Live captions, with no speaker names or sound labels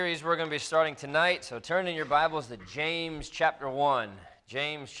Series we're going to be starting tonight, so turn in your Bibles to James chapter 1.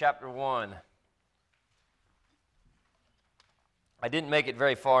 James chapter 1. I didn't make it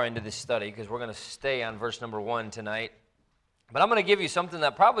very far into this study because we're going to stay on verse number 1 tonight. But I'm going to give you something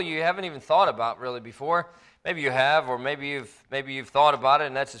that probably you haven't even thought about really before. Maybe you have, or maybe you've thought about it,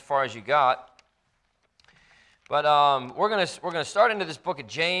 and that's as far as you got. But we're going to start into this book of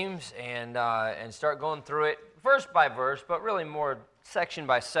James and start going through it verse by verse, but really more section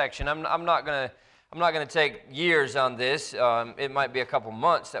by section. I'm not going to take years on this. It might be a couple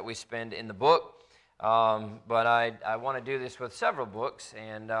months that we spend in the book, but I want to do this with several books,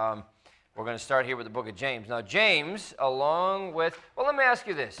 and we're going to start here with the book of James. Now, James, along with, well, let me ask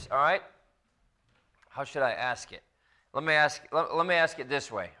you this. All right, how should I ask it? Let me ask it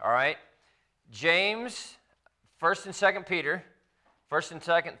this way. All right, James, 1st and 2nd Peter, 1st and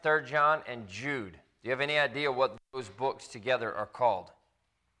 2nd, 3rd John, and Jude. Do you have any idea what those books together are called?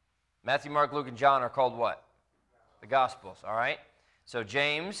 Matthew, Mark, Luke, and John are called what? The Gospels, all right? So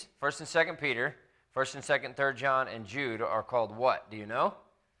James, 1st and 2nd Peter, 1st and 2nd, 3rd John, and Jude are called what? Do you know?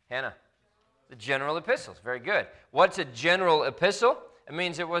 Hannah? The general epistles. Very good. What's a general epistle? It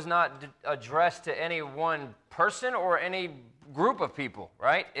means it was not addressed to any one person or any group of people,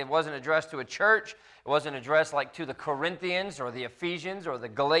 right? It wasn't addressed to a church. It wasn't addressed like to the Corinthians or the Ephesians or the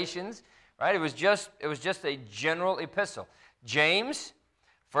Galatians. Right? It was just a general epistle. James,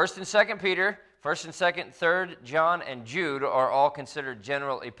 1st and 2nd Peter, 1st and 2nd, 3rd John, and Jude are all considered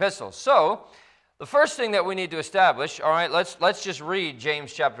general epistles. So, the first thing that we need to establish, all right, let's just read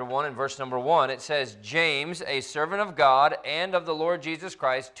James chapter 1 and verse number 1. It says, James, a servant of God and of the Lord Jesus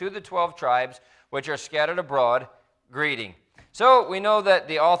Christ, to the 12 tribes which are scattered abroad, greeting. So, we know that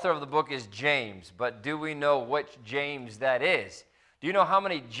the author of the book is James, but do we know which James that is? Do you know how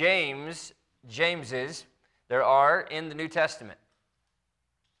many Jameses there are in the New Testament?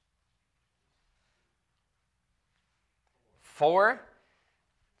 4?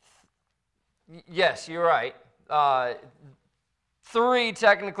 Yes, you're right. 3,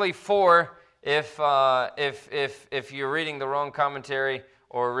 technically 4, if you're reading the wrong commentary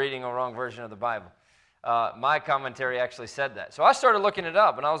or reading a wrong version of the Bible. My commentary actually said that. So I started looking it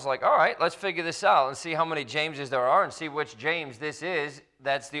up, and I was like, all right, let's figure this out and see how many Jameses there are and see which James this is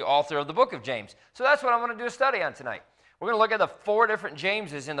that's the author of the book of James. So that's what I'm going to do a study on tonight. We're going to look at the 4 different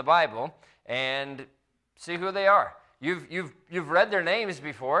Jameses in the Bible and see who they are. You've read their names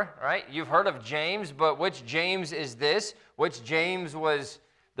before, right? You've heard of James, but which James is this? Which James was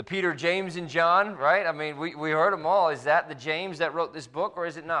the Peter, James, and John, right? I mean, we heard them all. Is that the James that wrote this book, or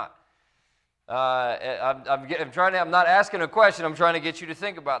is it not? I'm not asking a question. I'm trying to get you to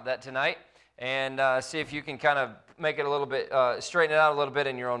think about that tonight and see if you can kind of make it a little bit, straighten it out a little bit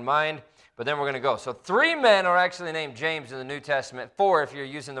in your own mind. But then we're going to go. So 3 men are actually named James in the New Testament. 4 if you're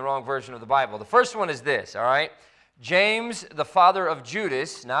using the wrong version of the Bible. The first one is this, all right? James, the father of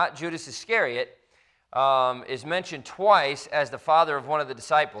Judas, not Judas Iscariot, is mentioned twice as the father of one of the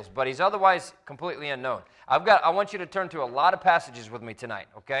disciples, but he's otherwise completely unknown. I want you to turn to a lot of passages with me tonight,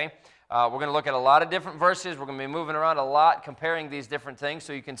 okay? We're going to look at a lot of different verses. We're going to be moving around a lot, comparing these different things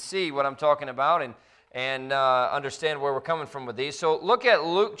so you can see what I'm talking about and understand where we're coming from with these. So look at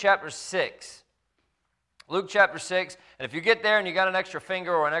Luke chapter 6. Luke chapter 6, and if you get there and you got an extra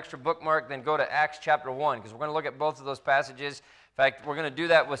finger or an extra bookmark, then go to Acts chapter 1, because we're going to look at both of those passages. In fact, we're going to do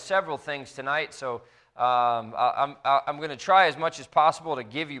that with several things tonight, so I'm going to try as much as possible to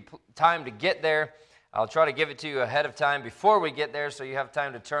give you time to get there. I'll try to give it to you ahead of time before we get there so you have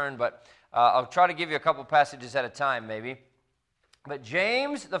time to turn, but I'll try to give you a couple passages at a time maybe. But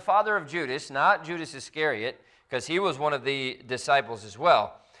James, the father of Judas, not Judas Iscariot, because he was one of the disciples as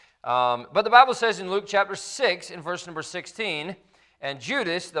well. But the Bible says in Luke chapter 6, in verse number 16, and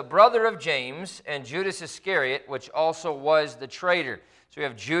Judas, the brother of James, and Judas Iscariot, which also was the traitor. So we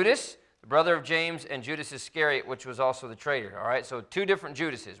have Judas, the brother of James, and Judas Iscariot, which was also the traitor. All right, so 2 different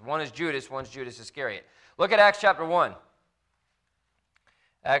Judases. One is Judas, one's Judas Iscariot. Look at Acts chapter 1.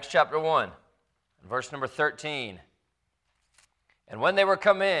 Acts chapter 1, verse number 13. And when they were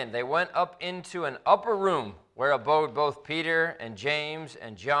come in, they went up into an upper room where abode both Peter and James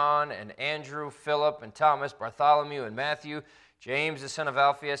and John and Andrew, Philip and Thomas, Bartholomew and Matthew, James the son of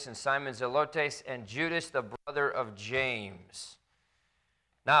Alphaeus and Simon Zelotes, and Judas the brother of James.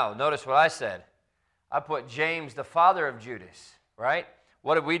 Now, notice what I said. I put James, the father of Judas, right?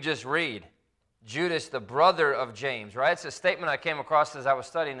 What did we just read? Judas, the brother of James, right? It's a statement I came across as I was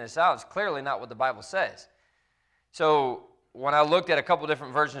studying this out. It's clearly not what the Bible says. So, when I looked at a couple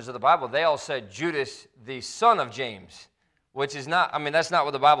different versions of the Bible, they all said Judas, the son of James, which is not, that's not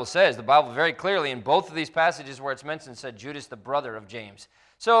what the Bible says. The Bible very clearly in both of these passages where it's mentioned said Judas, the brother of James.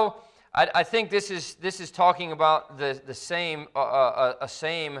 So I think this is talking about the same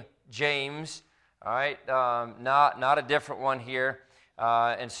same James, all right, not a different one here,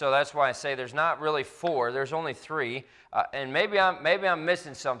 and so that's why I say there's not really four. There's only three, and maybe I'm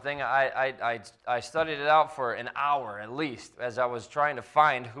missing something. I studied it out for an hour at least as I was trying to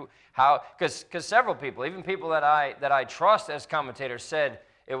find because several people, even people that I trust as commentators, said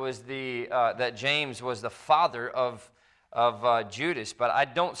it was that James was the father of Judas, but I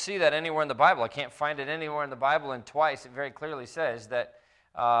don't see that anywhere in the Bible. I can't find it anywhere in the Bible, and twice it very clearly says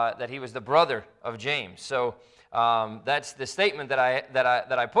that he was the brother of James. So that's the statement that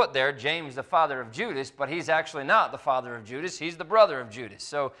I put there. James, the father of Judas, but he's actually not the father of Judas. He's the brother of Judas.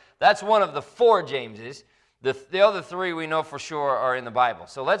 So that's one of the four Jameses. The other three we know for sure are in the Bible.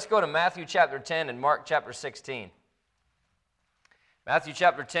 So let's go to Matthew chapter 10 and Mark chapter 16. Matthew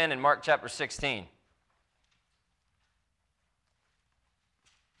chapter 10 and Mark chapter 16.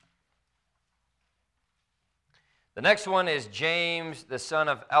 The next one is James, the son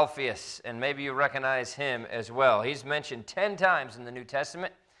of Alphaeus, and maybe you recognize him as well. He's mentioned 10 times in the New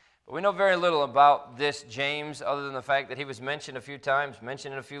Testament, but we know very little about this James other than the fact that he was mentioned a few times,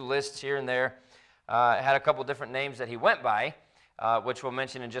 mentioned in a few lists here and there. Had a couple different names that he went by, which we'll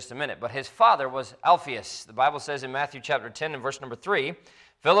mention in just a minute. But his father was Alphaeus. The Bible says in Matthew chapter 10 and verse number 3,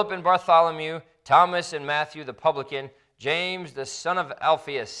 Philip and Bartholomew, Thomas and Matthew the publican, James the son of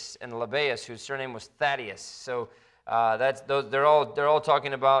Alphaeus, and Lebbaeus, whose surname was Thaddeus. So they're all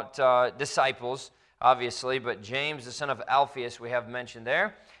talking about disciples, obviously, but James the son of Alphaeus we have mentioned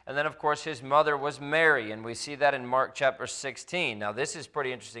there. And then, of course, his mother was Mary, and we see that in Mark chapter 16. Now, this is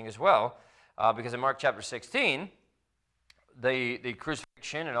pretty interesting as well, because in Mark chapter 16, the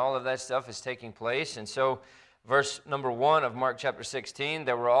crucifixion and all of that stuff is taking place. And so, verse number 1 of Mark chapter 16,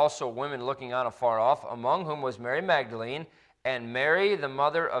 there were also women looking on afar off, among whom was Mary Magdalene, and Mary, the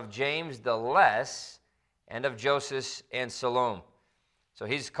mother of James the Less, and of Joseph and Salome. So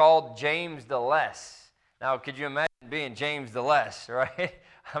he's called James the Less. Now, could you imagine being James the Less, right?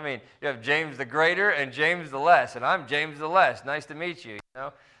 I mean, you have James the Greater and James the Less, and I'm James the Less. Nice to meet you, you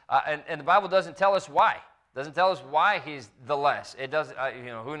know. And the Bible doesn't tell us why. It doesn't tell us why he's the less. It doesn't,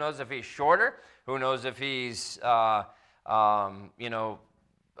 who knows if he's shorter? Who knows if he's,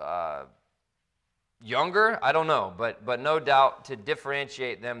 younger? I don't know, but no doubt to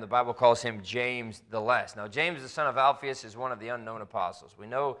differentiate them, the Bible calls him James the Less. Now, James the son of Alphaeus is one of the unknown apostles. We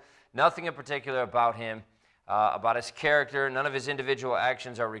know nothing in particular about him, about his character. None of his individual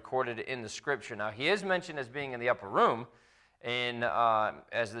actions are recorded in the Scripture. Now, he is mentioned as being in the upper room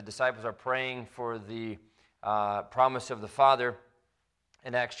as the disciples are praying for the promise of the Father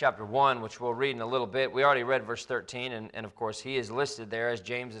in Acts chapter 1, which we'll read in a little bit. We already read verse 13, and of course, he is listed there as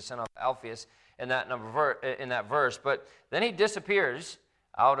James the son of Alphaeus in that verse, but then he disappears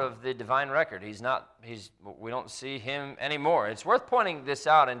out of the divine record. We don't see him anymore. It's worth pointing this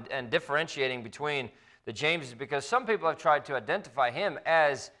out and differentiating between the Jameses, because some people have tried to identify him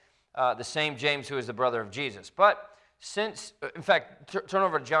as the same James who is the brother of Jesus. But in fact, turn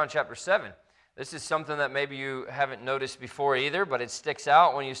over to John chapter 7. This is something that maybe you haven't noticed before either, but it sticks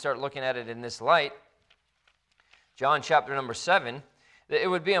out when you start looking at it in this light. John chapter number 7. It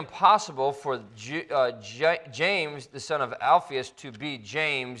would be impossible for James, the son of Alphaeus, to be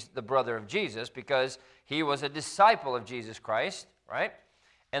James, the brother of Jesus, because he was a disciple of Jesus Christ, right?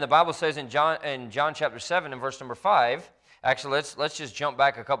 And the Bible says in John chapter 7 and verse number 5, actually, let's just jump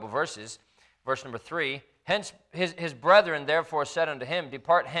back a couple verses. Verse number 3, hence his brethren therefore said unto him,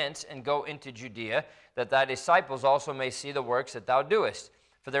 Depart hence and go into Judea, that thy disciples also may see the works that thou doest.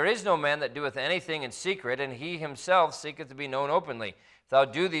 For there is no man that doeth anything in secret, and he himself seeketh to be known openly. If thou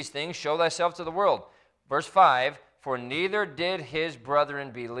do these things, show thyself to the world. Verse 5, for neither did his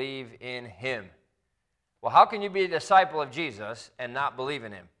brethren believe in him. Well, how can you be a disciple of Jesus and not believe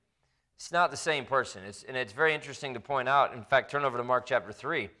in him? It's not the same person. It's very interesting to point out. In fact, turn over to Mark chapter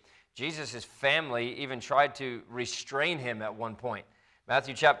 3. Jesus' family even tried to restrain him at one point. Mark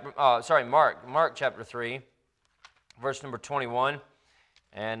chapter 3, verse number 21.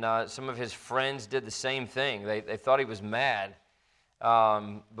 And some of his friends did the same thing. They thought he was mad.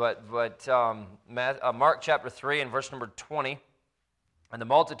 Mark chapter 3 and verse number 20. And the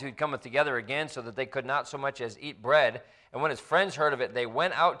multitude cometh together again, so that they could not so much as eat bread. And when his friends heard of it, they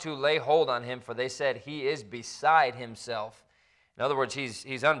went out to lay hold on him, for they said, He is beside himself. In other words,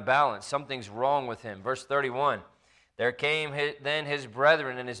 he's unbalanced. Something's wrong with him. Verse 31, there came then his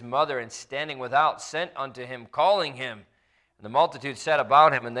brethren and his mother, and standing without, sent unto him, calling him. And the multitude sat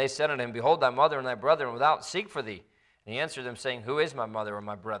about him, and they said unto him, Behold, thy mother and thy brethren without seek for thee. And he answered them, saying, Who is my mother or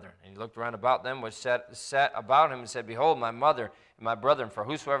my brethren? And he looked around about them, which sat about him, and said, Behold, my mother and and my brethren, for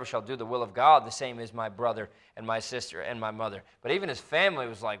whosoever shall do the will of God, the same is my brother and my sister and my mother. But even his family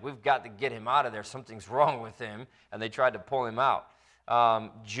was like, we've got to get him out of there. Something's wrong with him, and they tried to pull him out.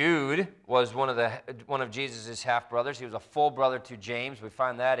 Jude was one of Jesus' half-brothers. He was a full brother to James. We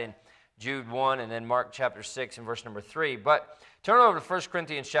find that in Jude 1 and then Mark chapter 6 and verse number 3. But turn over to 1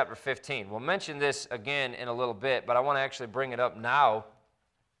 Corinthians chapter 15. We'll mention this again in a little bit, but I want to actually bring it up now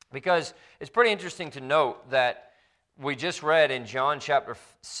because it's pretty interesting to note that we just read in John chapter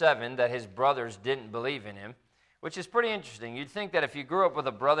 7 that his brothers didn't believe in him, which is pretty interesting. You'd think that if you grew up with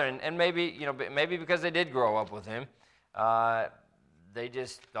a brother, and maybe because they did grow up with him, they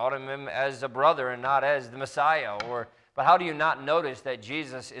just thought of him as a brother and not as the Messiah. But how do you not notice that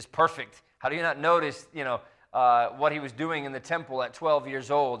Jesus is perfect? How do you not notice, what he was doing in the temple at 12 years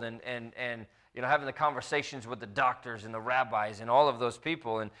old and having the conversations with the doctors and the rabbis and all of those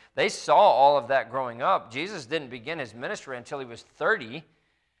people? And they saw all of that growing up. Jesus didn't begin his ministry until he was 30.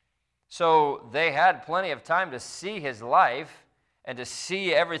 So they had plenty of time to see his life and to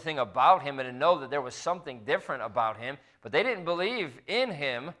see everything about him and to know that there was something different about him. But they didn't believe in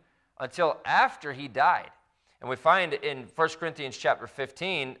him until after he died. And we find in 1 Corinthians chapter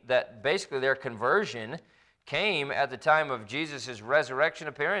 15 that basically their conversion came at the time of Jesus' resurrection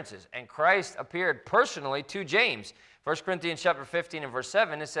appearances. And Christ appeared personally to James. 1 Corinthians chapter 15 and verse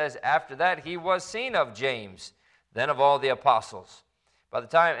 7, it says, after that he was seen of James, then of all the apostles. By the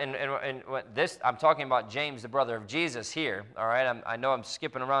time, and this, I'm talking about James, the brother of Jesus here, all right? I know I'm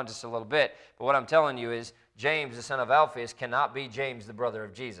skipping around just a little bit, but what I'm telling you is James, the son of Alphaeus, cannot be James, the brother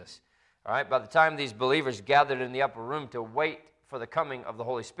of Jesus. All right, by the time these believers gathered in the upper room to wait for the coming of the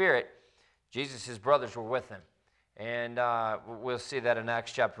Holy Spirit, Jesus' brothers were with him. And we'll see that in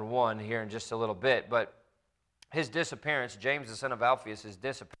Acts chapter 1 here in just a little bit. But his disappearance, James, the son of Alphaeus, his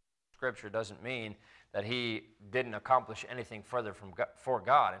disappearance in Scripture doesn't mean that he didn't accomplish anything further for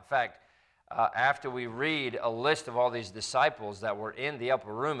God. In fact, after we read a list of all these disciples that were in the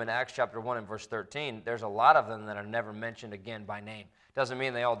upper room in Acts chapter 1 and verse 13, there's a lot of them that are never mentioned again by name. Doesn't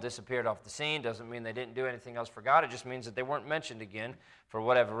mean they all disappeared off the scene. Doesn't mean they didn't do anything else for God. It just means that they weren't mentioned again for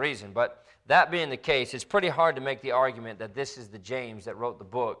whatever reason. But that being the case, it's pretty hard to make the argument that this is the James that wrote the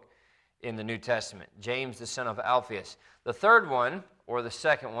book in the New Testament. James, the son of Alphaeus. The third one, or the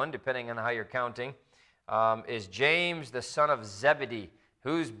second one, depending on how you're counting, is James, the son of Zebedee.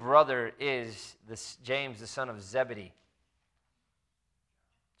 Whose brother is James, the son of Zebedee?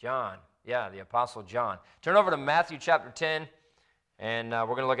 John. Yeah, the Apostle John. Turn over to Matthew chapter 10. And we're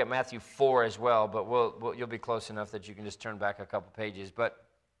going to look at Matthew 4 as well, but you'll be close enough that you can just turn back a couple pages. But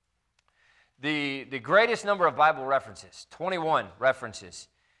the greatest number of Bible references, 21 references,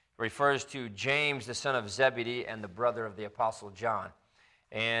 refers to James, the son of Zebedee, and the brother of the Apostle John.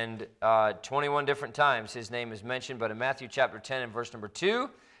 And 21 different times his name is mentioned, but in Matthew chapter 10 and verse number 2,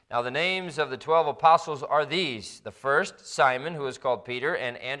 now the names of the 12 apostles are these. The first, Simon, who is called Peter,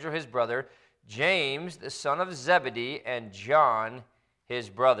 and Andrew his brother, James, the son of Zebedee, and John, his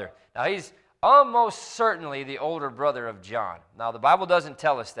brother. Now, he's almost certainly the older brother of John. Now, the Bible doesn't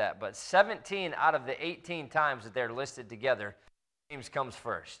tell us that, but 17 out of the 18 times that they're listed together, James comes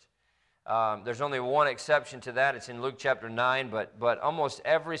first. There's only one exception to that. It's in Luke chapter 9, but almost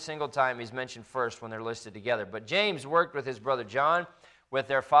every single time he's mentioned first when they're listed together. But James worked with his brother John, with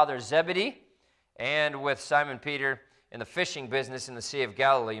their father Zebedee, and with Simon Peter in the fishing business in the Sea of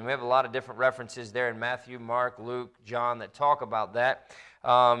Galilee. And we have a lot of different references there in Matthew, Mark, Luke, John that talk about that.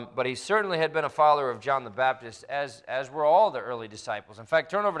 But he certainly had been a follower of John the Baptist, as were all the early disciples. In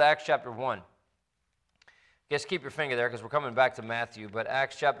fact, turn over to Acts chapter 1. I guess keep your finger there because we're coming back to Matthew. But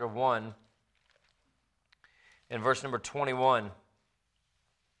Acts chapter 1 in verse number 21.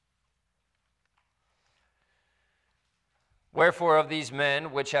 Wherefore of these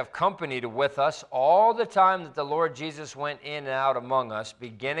men which have companied with us all the time that the Lord Jesus went in and out among us,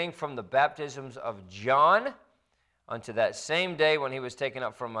 beginning from the baptisms of John unto that same day when he was taken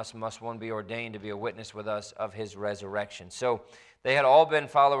up from us, must one be ordained to be a witness with us of his resurrection. So they had all been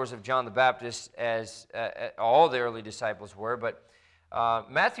followers of John the Baptist, as all the early disciples were. But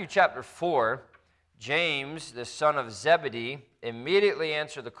Matthew chapter 4, James, the son of Zebedee, immediately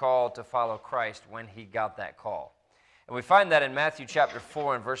answered the call to follow Christ when he got that call. And we find that in Matthew chapter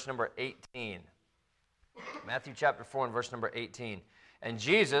 4 and verse number 18. Matthew chapter 4 and verse number 18. And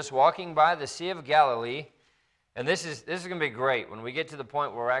Jesus, walking by the Sea of Galilee, and this is going to be great when we get to the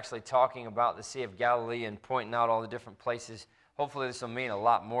point where we're actually talking about the Sea of Galilee and pointing out all the different places. Hopefully this will mean a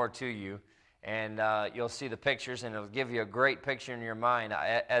lot more to you. And you'll see the pictures, and it'll give you a great picture in your mind.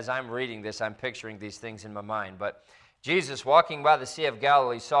 As I'm reading this, I'm picturing these things in my mind. But Jesus, walking by the Sea of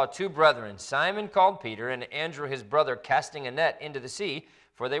Galilee, saw two brethren, Simon called Peter, and Andrew his brother, casting a net into the sea,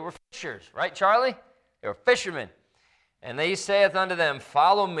 for they were fishers. Right, Charlie? They were fishermen. And he saith unto them,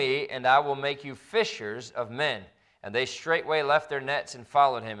 Follow me, and I will make you fishers of men. And they straightway left their nets and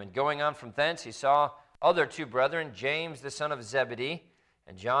followed him. And going on from thence, he saw other two brethren, James the son of Zebedee,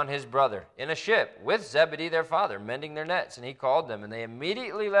 and John his brother, in a ship with Zebedee their father, mending their nets. And he called them, and they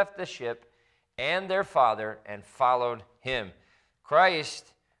immediately left the ship and their father, and followed him.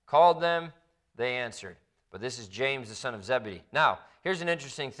 Christ called them, they answered. But this is James, the son of Zebedee. Now, here's an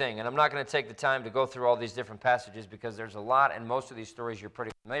interesting thing, and I'm not going to take the time to go through all these different passages because there's a lot, and most of these stories you're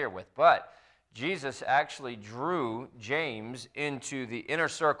pretty familiar with. But Jesus actually drew James into the inner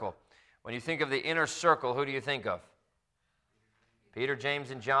circle. When you think of the inner circle, who do you think of? Peter,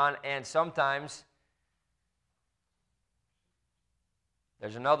 James, and John, and sometimes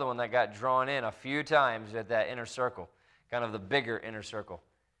there's another one that got drawn in a few times at that inner circle, kind of the bigger inner circle.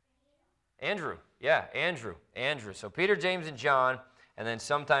 Andrew. Yeah, Andrew. So Peter, James, and John, and then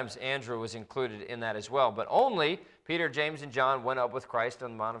sometimes Andrew was included in that as well. But only Peter, James, and John went up with Christ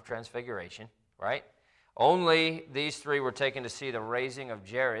on the Mount of Transfiguration, right? Only these three were taken to see the raising of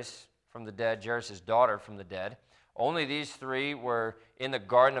Jairus from the dead, Jairus' daughter from the dead. Only these three were in the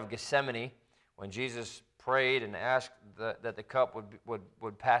Garden of Gethsemane when Jesus prayed and asked that the cup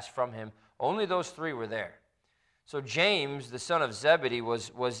would pass from him. Only those three were there. So James, the son of Zebedee,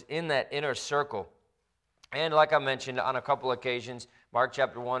 was in that inner circle. And like I mentioned on a couple occasions, Mark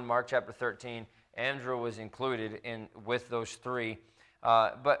chapter 1, Mark chapter 13, Andrew was included with those three.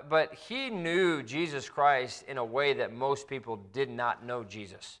 But he knew Jesus Christ in a way that most people did not know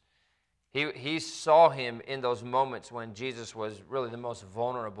Jesus. He saw him in those moments when Jesus was really the most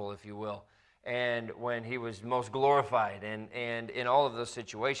vulnerable, if you will, and when he was most glorified, and in all of those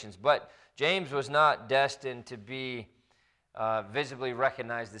situations. But James was not destined to be visibly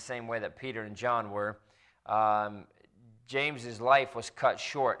recognized the same way that Peter and John were. James's life was cut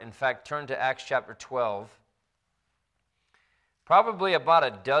short. In fact, turn to Acts chapter 12. Probably about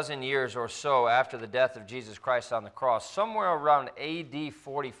a dozen years or so after the death of Jesus Christ on the cross, somewhere around AD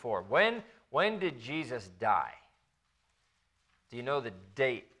 44. When did Jesus die? Do you know the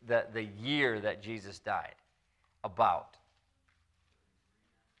date, the year that Jesus died? About.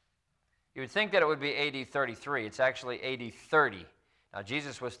 You would think that it would be AD 33. It's actually AD 30. Now,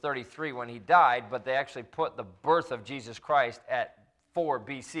 Jesus was 33 when he died, but they actually put the birth of Jesus Christ at 4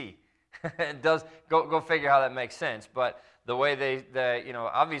 BC. It does go figure how that makes sense. But the way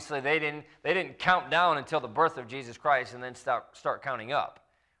obviously they didn't count down until the birth of Jesus Christ and then start counting up.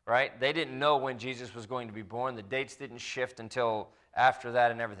 Right? They didn't know when Jesus was going to be born. The dates didn't shift until after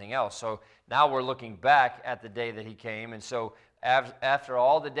that and everything else. So now we're looking back at the day that he came. And so after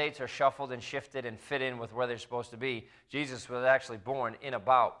all the dates are shuffled and shifted and fit in with where they're supposed to be, Jesus was actually born in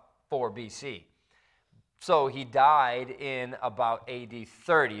about 4 BC. So he died in about AD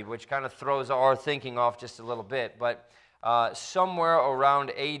 30, which kind of throws our thinking off just a little bit. But somewhere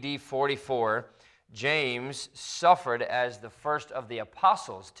around AD 44, James suffered as the first of the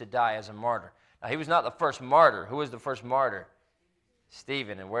apostles to die as a martyr. Now, he was not the first martyr. Who was the first martyr?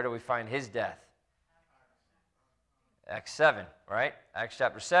 Stephen. And where do we find his death? Acts 7, right? Acts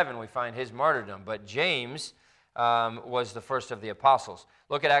chapter 7, we find his martyrdom. But James was the first of the apostles.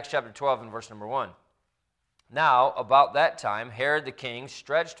 Look at Acts chapter 12 and verse number 1. Now, about that time, Herod the king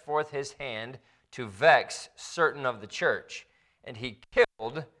stretched forth his hand to vex certain of the church, and he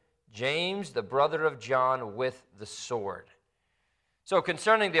killed James, the brother of John, with the sword. So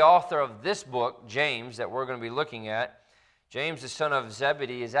concerning the author of this book, James, that we're going to be looking at, James, the son of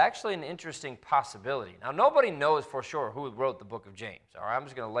Zebedee, is actually an interesting possibility. Now, nobody knows for sure who wrote the book of James. All right, I'm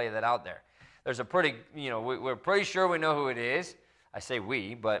just going to lay that out there. There's a pretty, we're pretty sure we know who it is. I say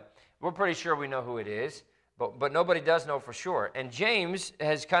we, but we're pretty sure we know who it is. But nobody does know for sure. And James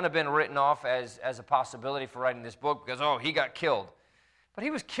has kind of been written off as a possibility for writing this book because, he got killed. But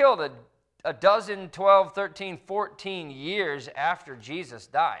he was killed a dozen, 12, 13, 14 years after Jesus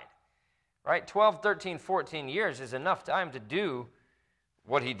died, right? 12, 13, 14 years is enough time to do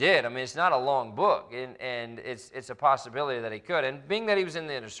what he did. I mean, it's not a long book, and it's a possibility that he could. And being that he was in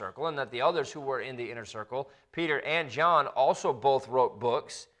the inner circle and that the others who were in the inner circle, Peter and John, also both wrote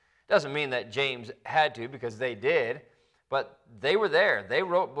books, doesn't mean that James had to because they did, but they were there. They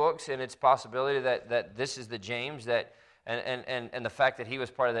wrote books, and it's a possibility that this is the James that... And the fact that he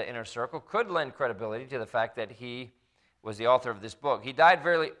was part of the inner circle could lend credibility to the fact that he was the author of this book. He died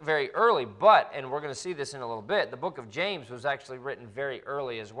very, very early, and we're going to see this in a little bit, the book of James was actually written very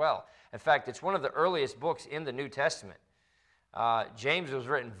early as well. In fact, it's one of the earliest books in the New Testament. James was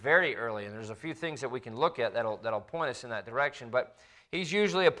written very early, and there's a few things that we can look at that'll point us in that direction. But he's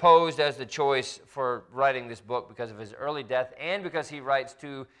usually opposed as the choice for writing this book because of his early death and because he writes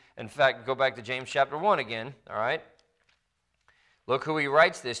to, in fact, go back to James chapter 1 again, all right? Look who he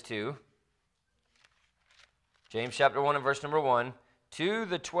writes this to. James chapter 1 and verse number 1. To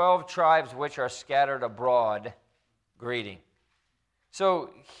the 12 tribes which are scattered abroad, greeting. So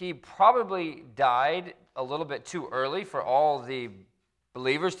he probably died a little bit too early for all the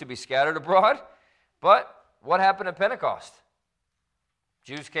believers to be scattered abroad. But what happened at Pentecost?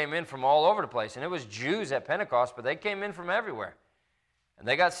 Jews came in from all over the place. And it was Jews at Pentecost, but they came in from everywhere. And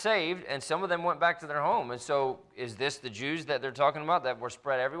they got saved, and some of them went back to their home. And so is this the Jews that they're talking about that were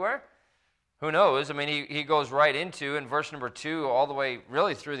spread everywhere? Who knows? I mean, he goes right into, in verse number 2, all the way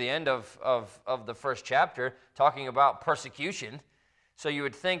really through the end of the first chapter, talking about persecution. So you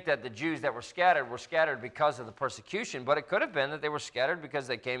would think that the Jews that were scattered because of the persecution, but it could have been that they were scattered because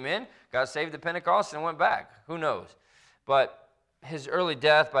they came in, got saved at Pentecost, and went back. Who knows? But his early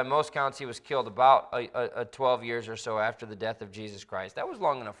death, by most counts, he was killed about 12 years or so after the death of Jesus Christ. That was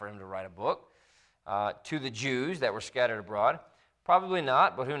long enough for him to write a book to the Jews that were scattered abroad. Probably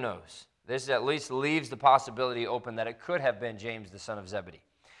not, but who knows? This at least leaves the possibility open that it could have been James, the son of Zebedee.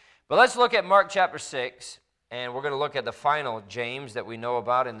 But let's look at Mark chapter 6, and we're going to look at the final James that we know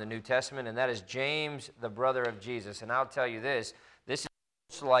about in the New Testament, and that is James, the brother of Jesus. And I'll tell you this is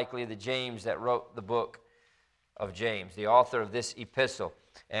most likely the James that wrote the book of James, the author of this epistle.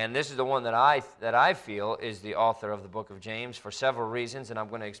 And this is the one that I feel is the author of the book of James for several reasons, and I'm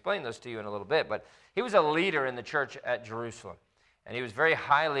going to explain those to you in a little bit. But he was a leader in the church at Jerusalem. And he was very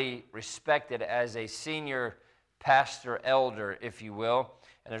highly respected as a senior pastor elder, if you will.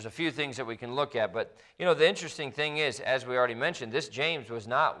 And there's a few things that we can look at. But, you know, the interesting thing is, as we already mentioned, this James was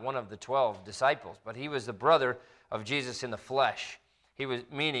not one of the 12 disciples, but he was the brother of Jesus in the flesh.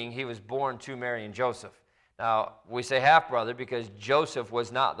 Meaning he was born to Mary and Joseph. Now, we say half-brother because Joseph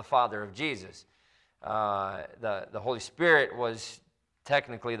was not the father of Jesus. The Holy Spirit was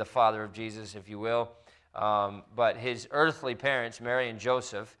technically the father of Jesus, if you will. But his earthly parents, Mary and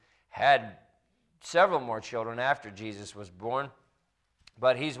Joseph, had several more children after Jesus was born.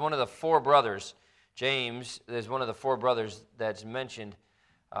 But he's one of the four brothers. James is one of the four brothers that's mentioned,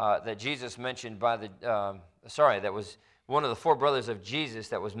 that Jesus mentioned by that was one of the four brothers of Jesus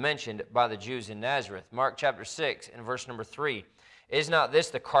that was mentioned by the Jews in Nazareth. Mark chapter 6 and verse number 3. Is not this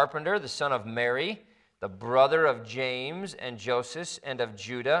the carpenter, the son of Mary, the brother of James and Joseph and of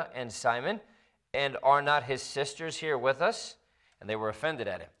Judah and Simon? And are not his sisters here with us? And they were offended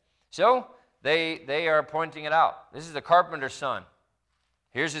at him. So they are pointing it out. This is the carpenter's son.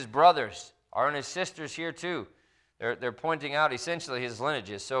 Here's his brothers. Aren't his sisters here too? They're pointing out essentially his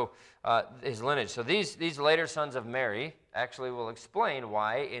lineages. So his lineage. So these later sons of Mary actually will explain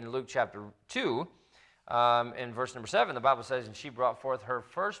why in Luke chapter 2, in verse number 7, the Bible says, and she brought forth her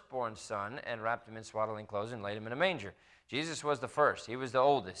firstborn son and wrapped him in swaddling clothes and laid him in a manger. Jesus was the first. He was the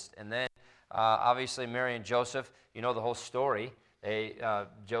oldest. And then obviously, Mary and Joseph, you know the whole story.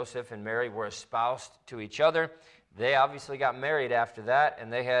 Joseph and Mary were espoused to each other. They obviously got married after that,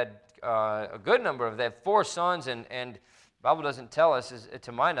 and they had a good number of, they had 4 sons, and the Bible doesn't tell us,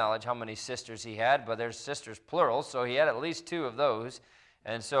 to my knowledge, how many sisters he had, but there's sisters plural, so he had at least 2 of those.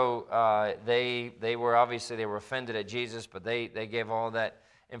 And so they were offended at Jesus, but they gave all that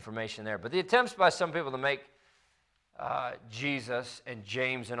information there. But the attempts by some people to make Jesus and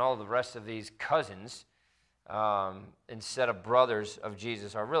James and all the rest of these cousins instead of brothers of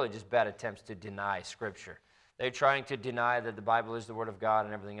Jesus are really just bad attempts to deny Scripture. They're trying to deny that the Bible is the Word of God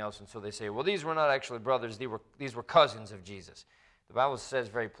and everything else, and so they say, well, these were not actually brothers, these were cousins of Jesus. The Bible says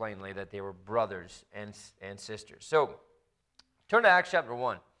very plainly that they were brothers and sisters. So, turn to Acts chapter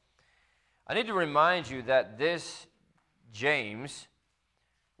 1. I need to remind you that this James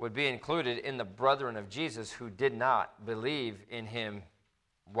would be included in the brethren of Jesus who did not believe in him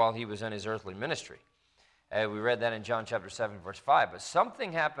while he was in his earthly ministry. We read that in John chapter 7, verse 5. But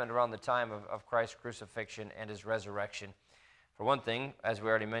something happened around the time of Christ's crucifixion and his resurrection. For one thing, as we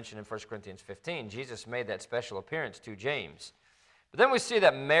already mentioned in 1 Corinthians 15, Jesus made that special appearance to James. But then we see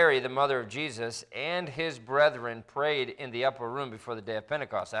that Mary, the mother of Jesus, and his brethren prayed in the upper room before the day of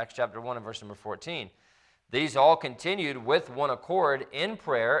Pentecost. Acts chapter 1 and verse number 14. These all continued with one accord in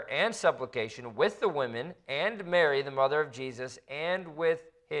prayer and supplication with the women and Mary, the mother of Jesus, and with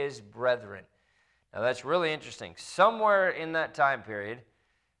his brethren. Now that's really interesting. Somewhere in that time period,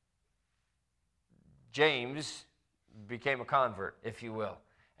 James became a convert, if you will.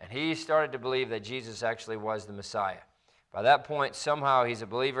 And he started to believe that Jesus actually was the Messiah. By that point, somehow he's a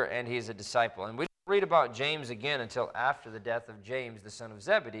believer and he's a disciple. And we don't read about James again until after the death of James, the son of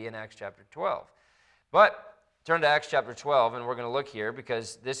Zebedee, in Acts chapter 12. But turn to Acts chapter 12, and we're going to look here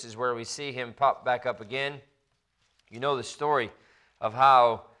because this is where we see him pop back up again. You know the story of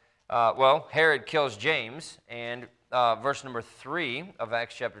how, Herod kills James, and verse number 3 of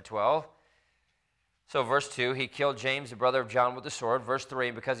Acts chapter 12. So verse 2, he killed James, the brother of John, with the sword. Verse 3,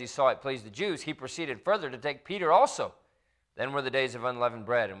 and because he saw it pleased the Jews, he proceeded further to take Peter also. Then were the days of unleavened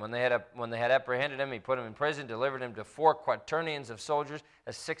bread. And when they had apprehended him, he put him in prison, delivered him to 4 quaternions of soldiers,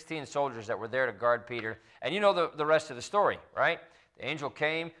 that's 16 soldiers that were there to guard Peter. And you know the rest of the story, right? The angel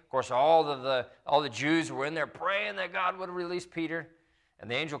came. Of course, all the Jews were in there praying that God would release Peter. And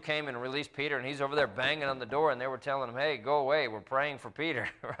the angel came and released Peter, and he's over there banging on the door, and they were telling him, hey, go away, we're praying for Peter,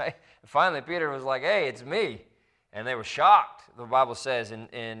 right? And finally, Peter was like, hey, it's me. And they were shocked, the Bible says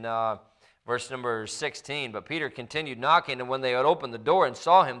in verse number 16. But Peter continued knocking, and when they had opened the door and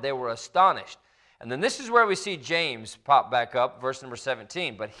saw him, they were astonished. And then this is where we see James pop back up, verse number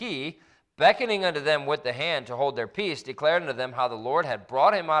 17. But he, beckoning unto them with the hand to hold their peace, declared unto them how the Lord had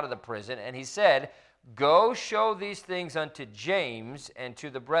brought him out of the prison, and he said, go show these things unto James and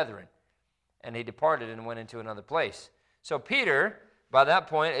to the brethren. And he departed and went into another place. So Peter, by that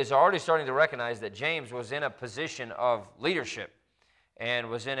point, is already starting to recognize that James was in a position of leadership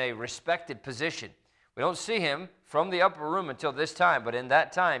and was in a respected position. We don't see him from the upper room until this time, but in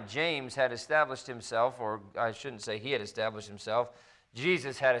that time, James had established himself, or I shouldn't say he had established himself,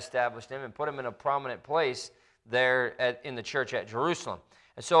 Jesus had established him and put him in a prominent place there in the church at Jerusalem.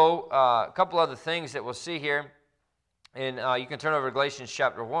 And so a couple other things that we'll see here, and you can turn over to Galatians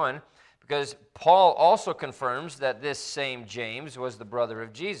chapter 1, because Paul also confirms that this same James was the brother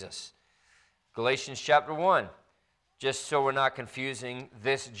of Jesus. Galatians chapter 1, just so we're not confusing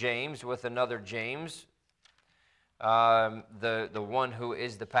this James with another James, the one who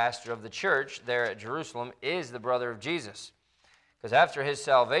is the pastor of the church there at Jerusalem is the brother of Jesus. Because after his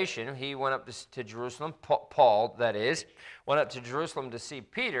salvation, he went up to Jerusalem, Paul, that is, went up to Jerusalem to see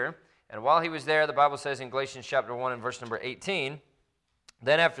Peter. And while he was there, the Bible says in Galatians chapter 1 and verse number 18,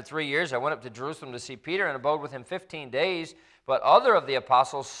 then after 3 years I went up to Jerusalem to see Peter and abode with him 15 days. But other of the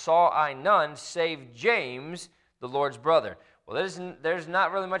apostles saw I none, save James, the Lord's brother. Well, there's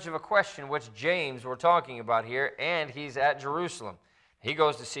not really much of a question which James we're talking about here, and he's at Jerusalem. He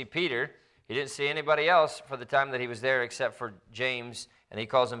goes to see Peter. He didn't see anybody else for the time that he was there except for James, and he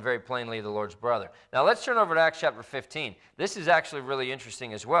calls him very plainly the Lord's brother. Now let's turn over to Acts chapter 15. This is actually really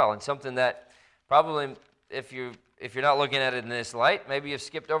interesting as well, and something that probably, if you're not looking at it in this light, maybe you've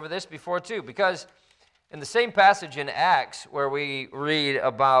skipped over this before too, because in the same passage in Acts where we read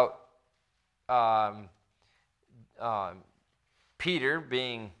about Peter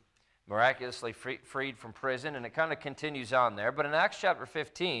being miraculously freed from prison, and it kind of continues on there, but in Acts chapter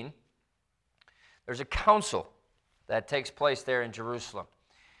 15, there's a council that takes place there in Jerusalem.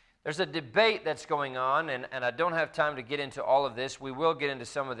 There's a debate that's going on, and I don't have time to get into all of this. We will get into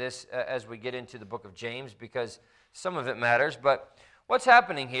some of this as we get into the book of James, because some of it matters. But what's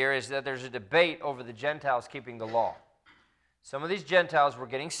happening here is that there's a debate over the Gentiles keeping the law. Some of these Gentiles were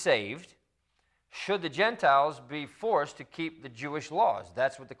getting saved. Should the Gentiles be forced to keep the Jewish laws?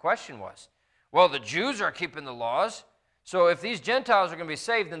 That's what the question was. Well, the Jews are keeping the laws. So if these Gentiles are going to be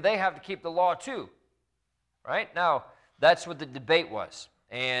saved, then they have to keep the law too, right? Now, that's what the debate was.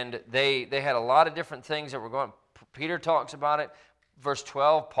 And they had a lot of different things that were going on. Peter talks about it. Verse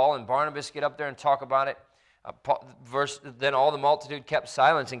 12, Paul and Barnabas get up there and talk about it. Then all the multitude kept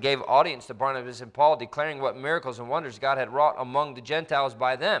silence and gave audience to Barnabas and Paul, declaring what miracles and wonders God had wrought among the Gentiles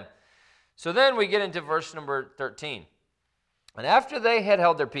by them. So then we get into verse number 13. And after they had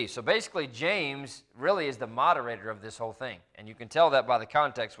held their peace, so basically James really is the moderator of this whole thing. And you can tell that by the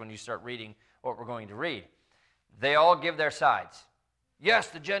context when you start reading what we're going to read. They all give their sides. Yes,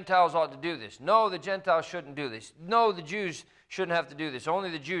 the Gentiles ought to do this. No, the Gentiles shouldn't do this. No, the Jews shouldn't have to do this.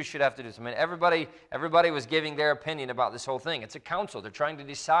 Only the Jews should have to do this. I mean, everybody was giving their opinion about this whole thing. It's a council. They're trying to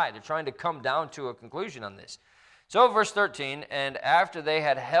decide. They're trying to come down to a conclusion on this. So verse 13, and after they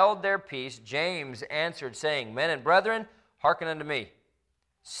had held their peace, James answered, saying, Men and brethren, hearken unto me.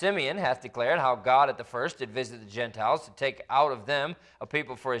 Simeon hath declared how God at the first did visit the Gentiles to take out of them a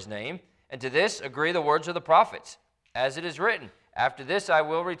people for his name. And to this agree the words of the prophets, as it is written, After this I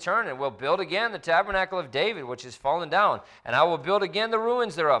will return and will build again the tabernacle of David, which is fallen down. And I will build again the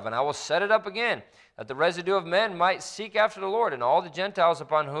ruins thereof, and I will set it up again, that the residue of men might seek after the Lord. And all the Gentiles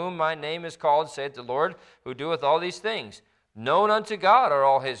upon whom my name is called, saith the Lord, who doeth all these things. Known unto God are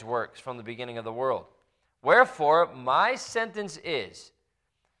all his works from the beginning of the world. Wherefore my sentence is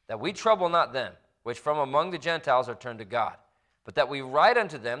that we trouble not them, which from among the Gentiles are turned to God. But that we write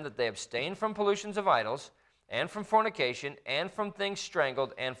unto them that they abstain from pollutions of idols, and from fornication, and from things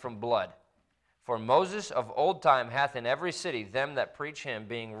strangled, and from blood. For Moses of old time hath in every city them that preach him,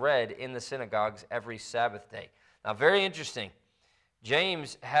 being read in the synagogues every Sabbath day. Now, very interesting.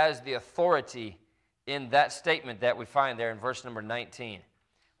 James has the authority in that statement that we find there in verse number 19.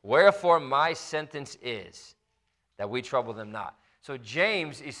 Wherefore my sentence is that we trouble them not. So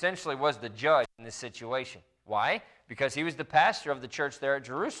James essentially was the judge in this situation. Why? Because he was the pastor of the church there at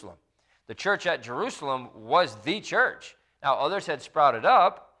Jerusalem. The church at Jerusalem was the church. Now, others had sprouted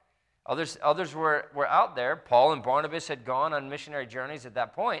up. Others were out there. Paul and Barnabas had gone on missionary journeys at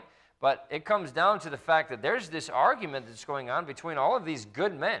that point. But it comes down to the fact that there's this argument that's going on between all of these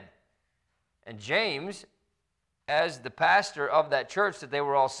good men. And James, as the pastor of that church that they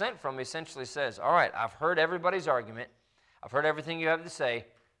were all sent from, essentially says, all right, I've heard everybody's argument. I've heard everything you have to say.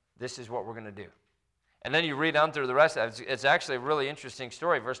 This is what we're going to do. And then you read on through the rest of it. It's actually a really interesting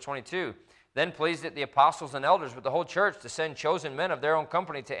story. Verse 22, then pleased it the apostles and elders with the whole church to send chosen men of their own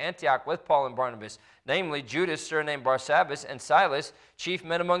company to Antioch with Paul and Barnabas, namely Judas, surnamed Barsabbas, and Silas, chief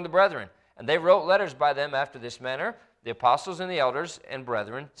men among the brethren. And they wrote letters by them after this manner. The apostles and the elders and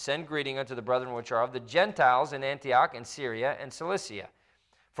brethren send greeting unto the brethren which are of the Gentiles in Antioch and Syria and Cilicia.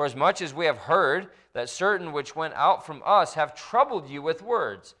 For as much as we have heard that certain which went out from us have troubled you with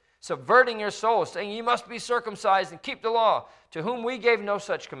words, subverting your souls, saying, ye must be circumcised and keep the law, to whom we gave no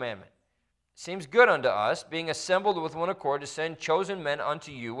such commandment. It seems good unto us, being assembled with one accord, to send chosen men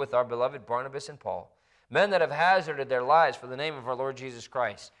unto you with our beloved Barnabas and Paul, men that have hazarded their lives for the name of our Lord Jesus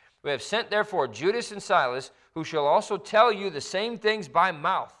Christ. We have sent therefore Judas and Silas, who shall also tell you the same things by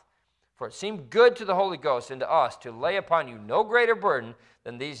mouth. For it seemed good to the Holy Ghost and to us to lay upon you no greater burden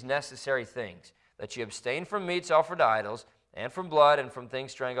than these necessary things, that ye abstain from meats offered to idols, and from blood, and from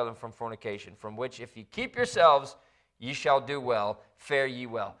things strangled, and from fornication, from which if ye keep yourselves, ye shall do well, fare ye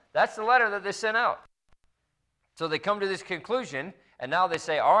well. That's the letter that they sent out. So they come to this conclusion, and now they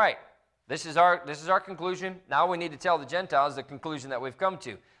say, all right, this is our conclusion. Now we need to tell the Gentiles the conclusion that we've come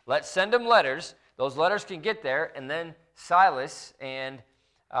to. Let's send them letters. Those letters can get there, and then Silas and,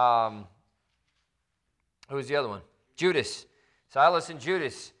 who's the other one? Judas. Silas and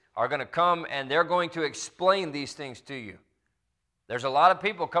Judas are going to come, and they're going to explain these things to you. There's a lot of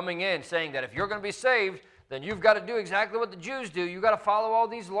people coming in saying that if you're going to be saved, then you've got to do exactly what the Jews do. You've got to follow all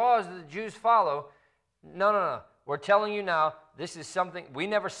these laws that the Jews follow. No. We're telling you now, this is something, we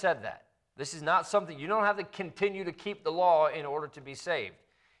never said that. This is not something, you don't have to continue to keep the law in order to be saved.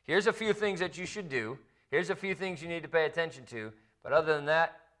 Here's a few things that you should do. Here's a few things you need to pay attention to. But other than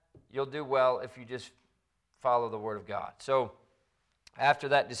that, you'll do well if you just follow the Word of God. So after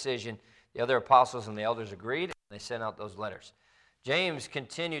that decision, the other apostles and the elders agreed, and they sent out those letters. James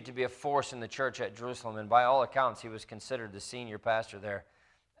continued to be a force in the church at Jerusalem, and by all accounts, he was considered the senior pastor there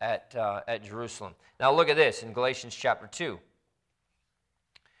at Jerusalem. Now look at this in Galatians chapter 2.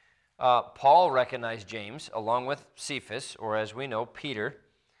 Paul recognized James along with Cephas, or as we know, Peter,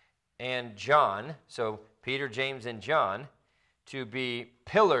 and John, so Peter, James, and John, to be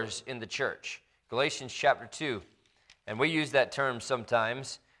pillars in the church. Galatians chapter 2, and we use that term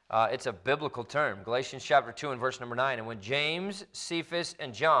sometimes. It's a biblical term. Galatians chapter 2 and verse number 9. And when James, Cephas,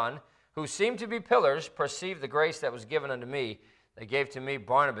 and John, who seemed to be pillars, perceived the grace that was given unto me, they gave to me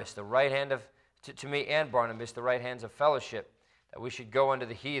Barnabas, the right hand of, to me and Barnabas, the right hands of fellowship, that we should go unto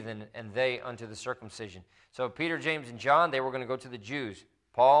the heathen, and they unto the circumcision. So Peter, James, and John, they were going to go to the Jews.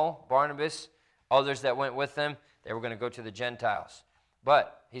 Paul, Barnabas, others that went with them, they were going to go to the Gentiles.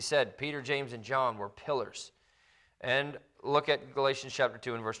 But he said Peter, James, and John were pillars. And look at Galatians chapter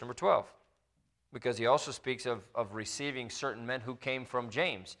 2 and verse number 12, because he also speaks of receiving certain men who came from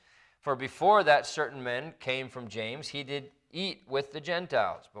James. For before that certain men came from James, he did eat with the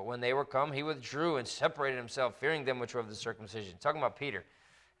Gentiles. But when they were come, he withdrew and separated himself, fearing them which were of the circumcision. Talking about Peter.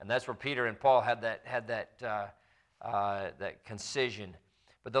 And that's where Peter and Paul had that concision.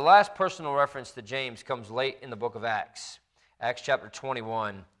 But the last personal reference to James comes late in the book of Acts. Acts chapter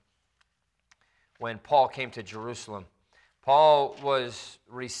 21, when Paul came to Jerusalem. Paul was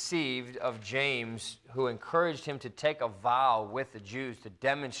received of James, who encouraged him to take a vow with the Jews to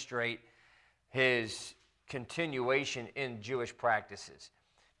demonstrate his continuation in Jewish practices.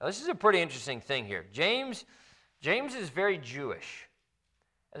 Now, this is a pretty interesting thing here. James is very Jewish.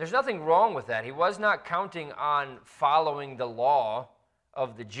 And there's nothing wrong with that. He was not counting on following the law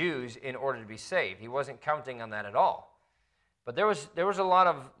of the Jews in order to be saved. He wasn't counting on that at all. But there was a lot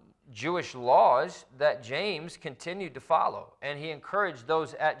of Jewish laws that James continued to follow, and he encouraged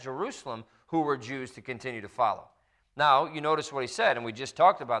those at Jerusalem who were Jews to continue to follow. Now, you notice what he said, and we just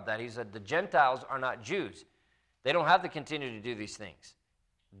talked about that. He said the Gentiles are not Jews. They don't have to continue to do these things.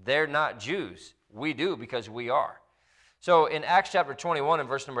 They're not Jews. We do because we are. So in Acts chapter 21 and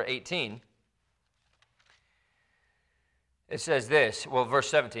verse number 18, it says this, verse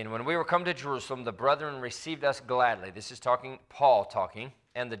 17, when we were come to Jerusalem, the brethren received us gladly. This is Paul talking.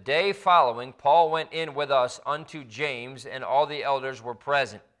 And the day following, Paul went in with us unto James, and all the elders were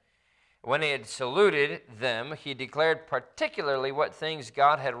present. When he had saluted them, he declared particularly what things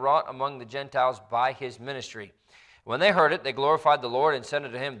God had wrought among the Gentiles by his ministry. When they heard it, they glorified the Lord and said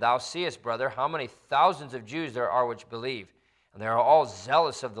unto him, Thou seest, brother, how many thousands of Jews there are which believe, and they are all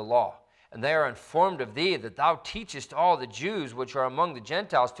zealous of the law. And they are informed of thee that thou teachest all the Jews which are among the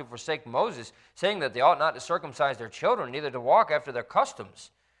Gentiles to forsake Moses, saying that they ought not to circumcise their children, neither to walk after their customs.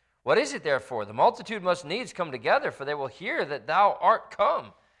 What is it therefore? The multitude must needs come together, for they will hear that thou art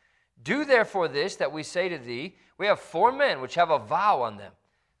come. Do therefore this that we say to thee, we have 4 men which have a vow on them.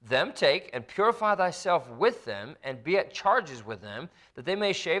 Them take and purify thyself with them, and be at charges with them, that they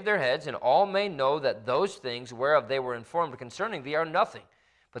may shave their heads, and all may know that those things whereof they were informed concerning thee are nothing,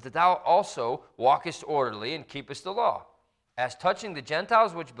 but that thou also walkest orderly and keepest the law. As touching the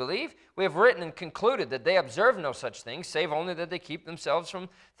Gentiles which believe, we have written and concluded that they observe no such things, save only that they keep themselves from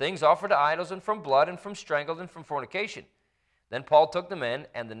things offered to idols, and from blood, and from strangled, and from fornication. Then Paul took the men,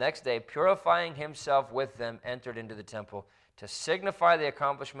 and the next day, purifying himself with them, entered into the temple, to signify the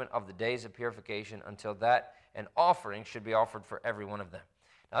accomplishment of the days of purification, until that an offering should be offered for every one of them.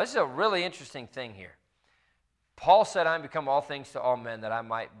 Now, this is a really interesting thing here. Paul said, I am become all things to all men, that I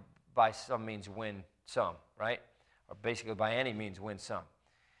might by some means win some, right? Or basically by any means win some.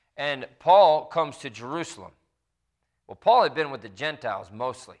 And Paul comes to Jerusalem. Well, Paul had been with the Gentiles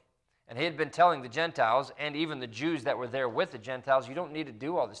mostly. And he had been telling the Gentiles, and even the Jews that were there with the Gentiles, you don't need to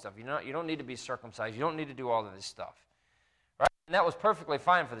do all this stuff. You don't need to be circumcised. You don't need to do all of this stuff. Right? And that was perfectly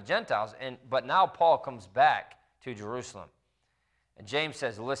fine for the Gentiles. But now Paul comes back to Jerusalem. And James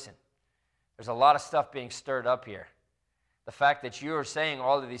says, listen, there's a lot of stuff being stirred up here. The fact that you are saying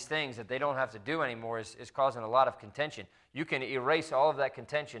all of these things that they don't have to do anymore is causing a lot of contention. You can erase all of that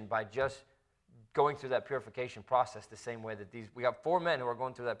contention by just going through that purification process the same way that we got 4 men who are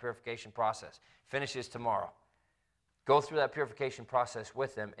going through that purification process. Finishes tomorrow. Go through that purification process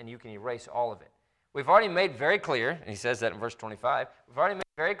with them, and you can erase all of it. We've already made very clear, and he says that in verse 25, we've already made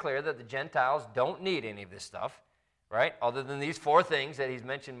very clear that the Gentiles don't need any of this stuff, right? Other than these 4 things that he's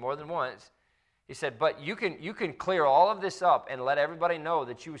mentioned more than once. He said, but you can clear all of this up and let everybody know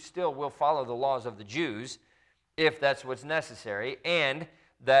that you still will follow the laws of the Jews if that's what's necessary, and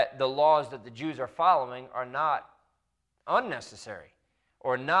that the laws that the Jews are following are not unnecessary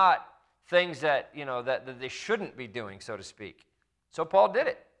or not things that, that they shouldn't be doing, so to speak. So Paul did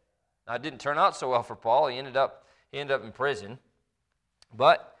it. Now, it didn't turn out so well for Paul. He ended up in prison.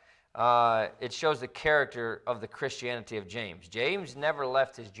 But it shows the character of the Christianity of James. James never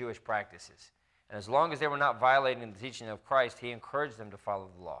left his Jewish practices. And as long as they were not violating the teaching of Christ, he encouraged them to follow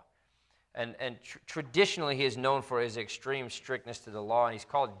the law. And traditionally, he is known for his extreme strictness to the law, and he's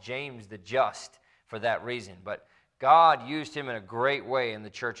called James the Just for that reason. But God used him in a great way in the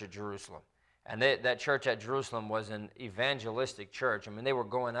church at Jerusalem. And that church at Jerusalem was an evangelistic church. I mean, they were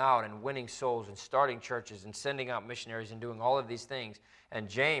going out and winning souls and starting churches and sending out missionaries and doing all of these things. And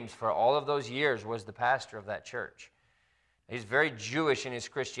James, for all of those years, was the pastor of that church. He's very Jewish in his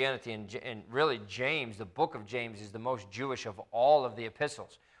Christianity, and really James, the book of James, is the most Jewish of all of the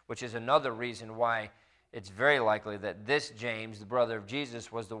epistles, which is another reason why it's very likely that this James, the brother of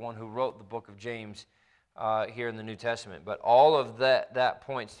Jesus, was the one who wrote the book of James here in the New Testament. But all of that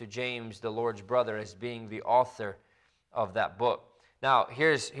points to James, the Lord's brother, as being the author of that book. Now,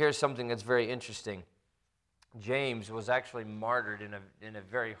 here's something that's very interesting. James was actually martyred in a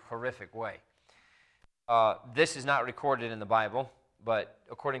very horrific way. This is not recorded in the Bible, but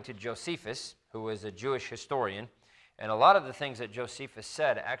according to Josephus, who is a Jewish historian, and a lot of the things that Josephus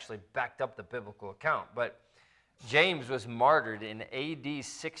said actually backed up the biblical account. But James was martyred in AD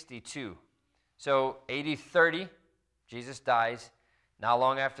 62. So AD 30, Jesus dies. Not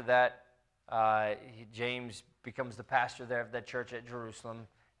long after that, James becomes the pastor there of that church at Jerusalem,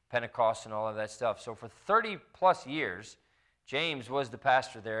 Pentecost and all of that stuff. So for 30 plus years, James was the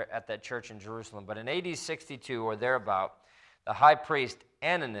pastor there at that church in Jerusalem. But in AD 62 or thereabout, the high priest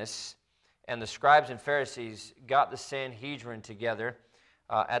Ananias and the scribes and Pharisees got the Sanhedrin together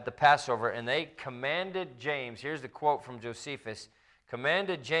at the Passover, and they commanded James, here's the quote from Josephus,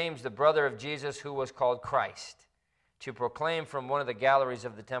 commanded James, the brother of Jesus, who was called Christ, to proclaim from one of the galleries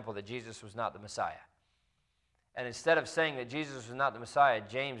of the temple that Jesus was not the Messiah. And instead of saying that Jesus was not the Messiah,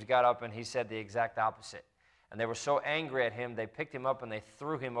 James got up and he said the exact opposite. And they were so angry at him, they picked him up and they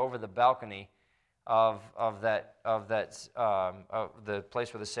threw him over the balcony of the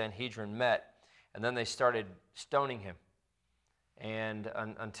place where the Sanhedrin met, and then they started stoning him, and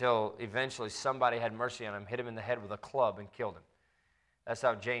until eventually somebody had mercy on him, hit him in the head with a club, and killed him. That's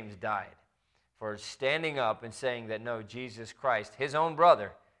how James died, for standing up and saying that no, Jesus Christ, his own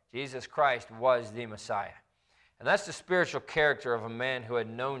brother, Jesus Christ was the Messiah. And that's the spiritual character of a man who had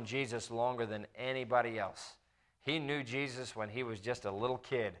known Jesus longer than anybody else. He knew Jesus when he was just a little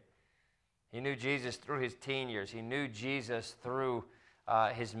kid. He knew Jesus through his teen years. He knew Jesus through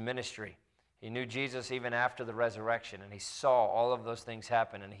his ministry. He knew Jesus even after the resurrection, and he saw all of those things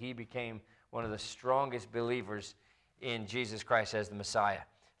happen, and he became one of the strongest believers in Jesus Christ as the Messiah,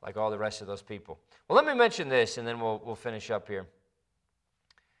 like all the rest of those people. Well, let me mention this, and then we'll finish up here.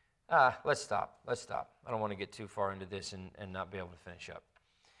 Let's stop. I don't want to get too far into this and not be able to finish up.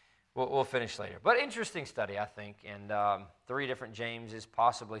 We'll finish later. But interesting study, I think, and 3 different Jameses,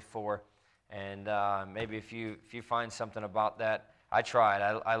 possibly 4. And maybe if you find something about that, I tried.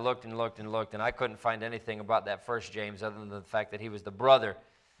 I looked and looked and looked, and I couldn't find anything about that first James other than the fact that he was the brother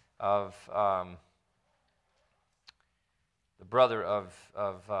of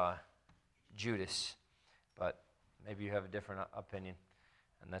Judas. But maybe you have a different opinion,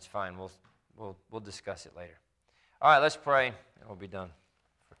 and that's fine. We'll discuss it later. All right, let's pray, and we'll be done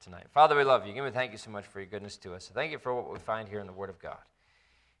for tonight. Father, we love you. Give me thank you so much for your goodness to us. Thank you for what we find here in the Word of God.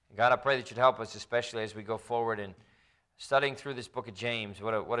 And God, I pray that you'd help us, especially as we go forward in studying through this book of James.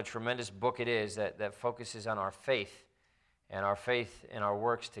 What a tremendous book it is that focuses on our faith and our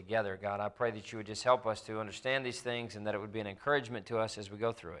works together. God, I pray that you would just help us to understand these things and that it would be an encouragement to us as we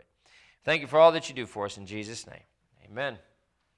go through it. Thank you for all that you do for us in Jesus' name. Amen.